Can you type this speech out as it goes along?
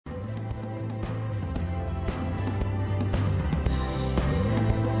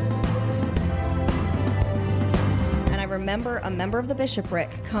remember a member of the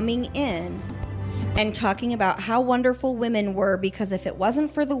bishopric coming in and talking about how wonderful women were, because if it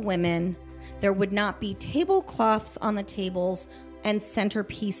wasn't for the women, there would not be tablecloths on the tables and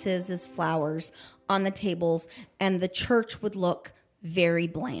centerpieces as flowers on the tables, and the church would look very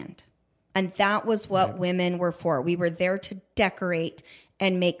bland. And that was what women were for. We were there to decorate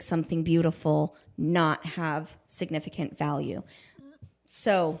and make something beautiful, not have significant value.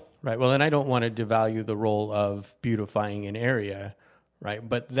 So... Right. Well, and I don't want to devalue the role of beautifying an area, right?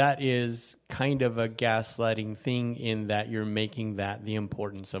 But that is kind of a gaslighting thing in that you're making that the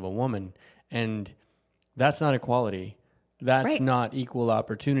importance of a woman. And that's not equality. That's not equal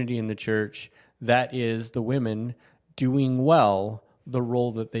opportunity in the church. That is the women doing well the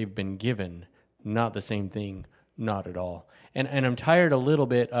role that they've been given. Not the same thing. Not at all. And I'm tired a little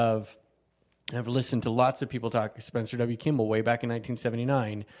bit of... I've listened to lots of people talk, Spencer W. Kimball way back in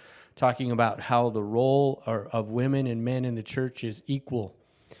 1979, talking about how the role of women and men in the church is equal.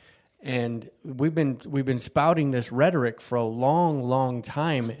 And we've been spouting this rhetoric for a long, long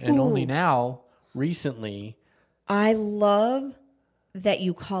time, and only now, recently... I love that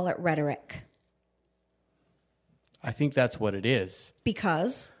you call it rhetoric. I think that's what it is.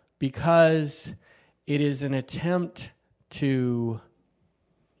 Because? Because it is an attempt to...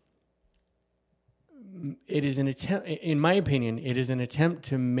 in my opinion, it is an attempt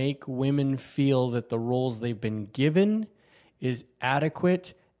to make women feel that the roles they've been given is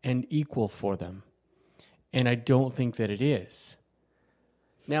adequate and equal for them. And I don't think that it is.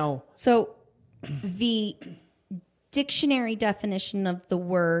 Now, so the dictionary definition of the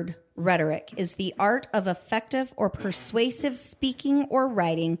word rhetoric is the art of effective or persuasive speaking or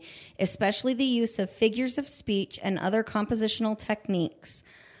writing, especially the use of figures of speech and other compositional techniques.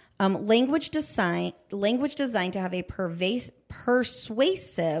 Language designed to have a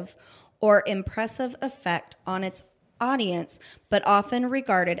persuasive or impressive effect on its audience, but often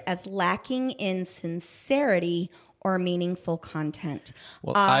regarded as lacking in sincerity or meaningful content.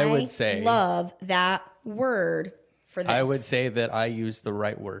 Well, I would say... love that word for this. I would say that I used the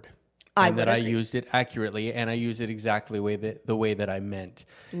right word. And that I used it accurately, and I used it exactly the way that I meant.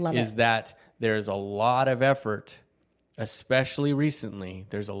 Love is it. that there's a lot of effort... Especially recently,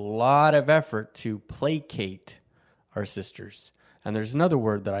 there's a lot of effort to placate our sisters. And there's another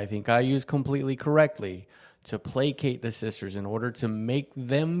word that I think I use completely correctly, to placate the sisters in order to make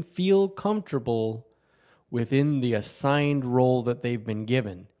them feel comfortable within the assigned role that they've been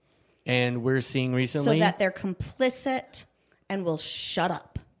given. And we're seeing recently... So that they're complicit and will shut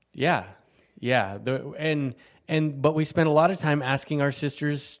up. Yeah. But we spend a lot of time asking our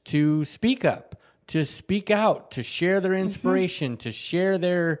sisters to speak up, to speak out, to share their inspiration, to share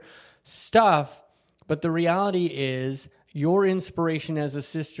their stuff. But the reality is your inspiration as a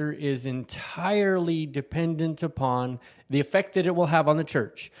sister is entirely dependent upon the effect that it will have on the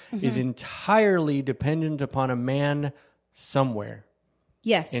church, is entirely dependent upon a man somewhere.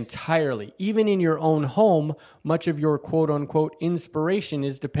 Yes. Entirely. Even in your own home, much of your quote-unquote inspiration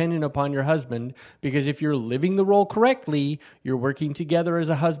is dependent upon your husband, because if you're living the role correctly, you're working together as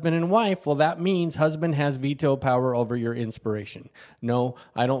a husband and wife, well, that means husband has veto power over your inspiration. No,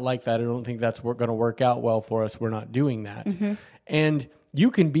 I don't like that. I don't think that's going to work out well for us. We're not doing that. And you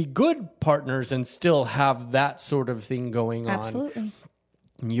can be good partners and still have that sort of thing going on. Absolutely.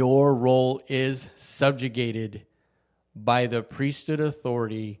 Your role is subjugated by the priesthood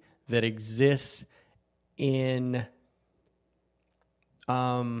authority that exists in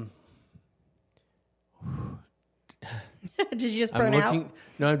Did you just burn out?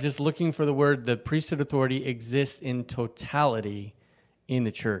 No, I'm just looking for the word. The priesthood authority exists in totality in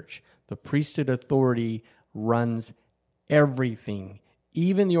the church. The priesthood authority runs everything,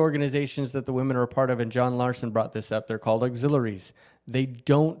 even the organizations that the women are a part of, and John Larson brought this up. They're called auxiliaries. They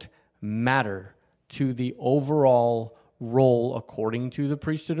don't matter to the overall role according to the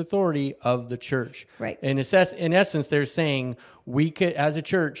priesthood authority of the church. Right. And in essence, they're saying we could, as a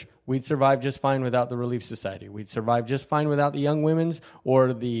church, we'd survive just fine without the Relief Society. We'd survive just fine without the Young Women's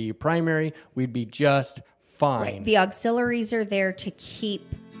or the primary. We'd be just fine. Right. The auxiliaries are there to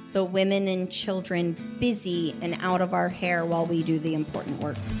keep the women and children busy and out of our hair while we do the important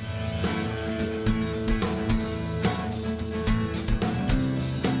work.